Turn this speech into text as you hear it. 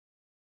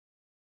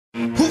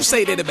you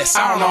say they the best?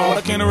 I don't know. What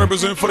I can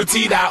represent for the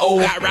T.O.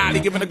 Got Riley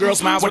giving the girl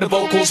smiles with the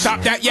vocals.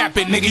 Stop that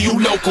yapping, nigga, you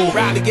local.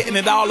 Riley getting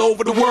it all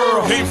over the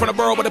world. Came from the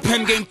borough, but the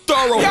pen game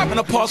thorough. Yapping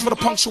a pause for the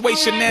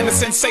punctuation and the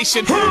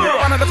sensation.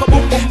 Run the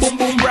boom, boom, boom,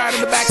 boom. Ride in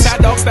the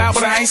backside, dog style,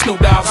 but I ain't Snoop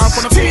Dogg. I'm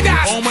from the T.Dot.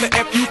 Home of the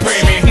F, you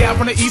pray me. Yeah, I'm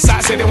from the east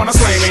side, say they wanna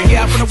slay me.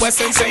 Yeah, I'm from the west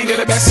end, saying they're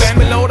the best. And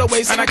below the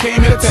waist, and I came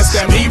here to test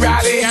them. Me,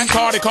 Riley, and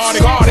Cardi.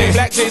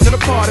 Black J's of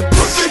the party.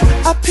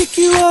 I pick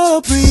you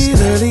up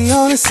real early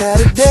on a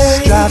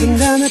Saturday, driving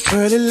down the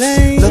pearly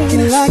lane,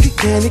 looking like a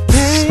candy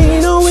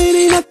cane. No, it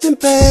ain't nothing,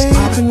 babe.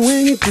 Poppin'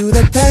 when you do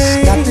that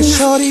thing. Got this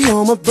shorty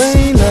on my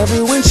brain, love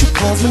it when she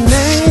calls my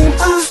name.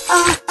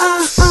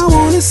 I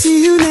wanna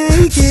see you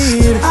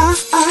naked.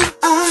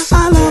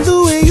 I love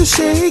the way you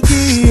shake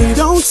it.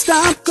 Don't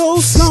stop, go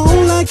slow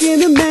like in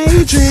the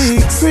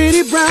Matrix.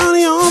 Pretty brown,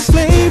 your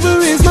flavor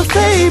is my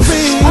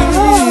favorite.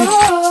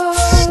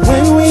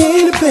 When we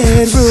in the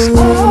bedroom,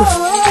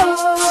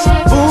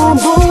 boom,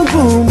 boom,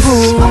 boom,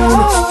 boom.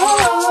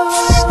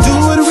 Do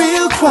it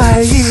real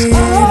quiet.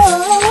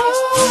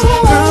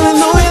 Girl, I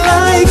know you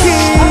like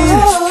it.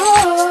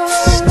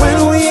 When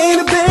we in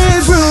the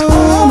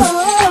bedroom,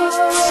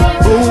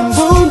 boom,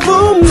 boom,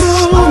 boom,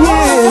 boom,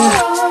 yeah.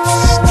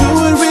 Do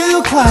it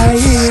real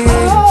quiet.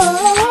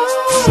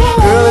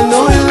 Girl, I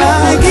know you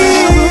like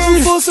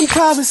it. For some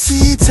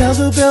privacy, tell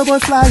the bellboy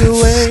fly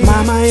away.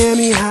 My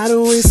Miami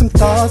hideaway, some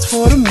thoughts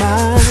for the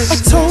mind. A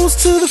toast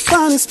to the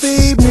finest,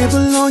 babe,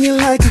 nibble on you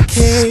like a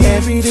cake.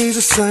 Every day's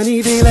a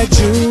sunny day like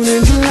June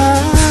and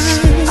July.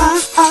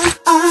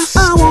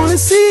 I wanna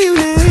see you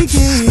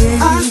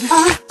naked.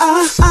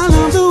 I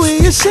love the way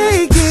you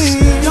shake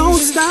it. Don't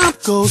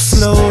stop, go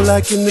slow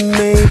like in the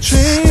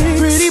Matrix.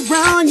 Pretty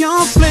brown,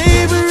 your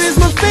flavor is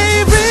my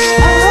favorite.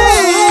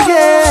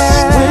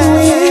 Yeah. When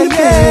we in the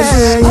bed,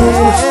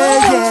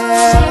 yeah.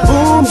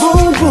 Boom,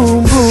 boom,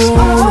 boom, boom.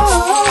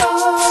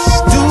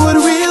 Do it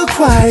real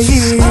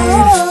quiet.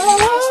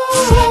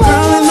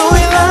 Girl, I know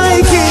you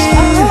like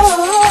it.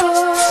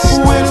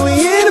 When we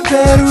in the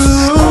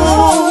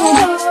bedroom,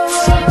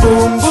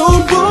 boom, boom,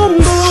 boom,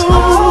 boom.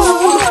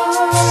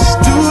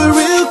 Do it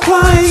real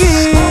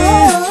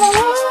quiet.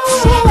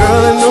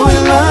 Girl, I know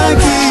you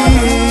like it.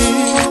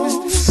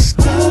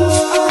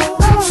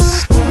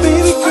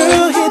 Baby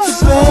girl, hit the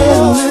bed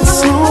and let's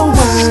slow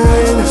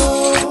wine.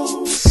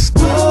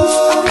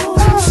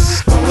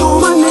 Call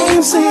my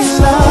name, say it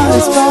loud,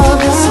 it's about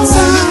this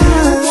time.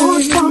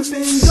 Boys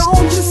bumping,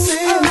 don't just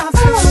say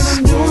nothing.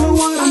 I'm doing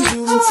what I'm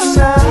doing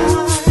tonight.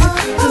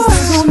 'Cause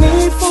there's no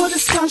need for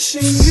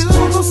discussion. You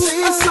gon' say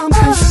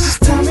something, just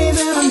tell me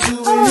that I'm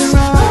doing it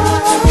right.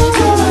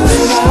 Doing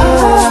it right.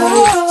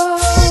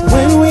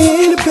 When we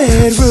in the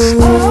bedroom,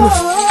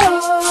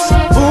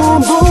 boom,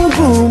 boom,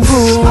 boom,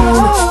 boom.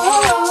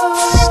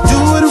 Do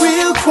it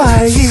real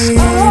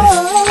quiet.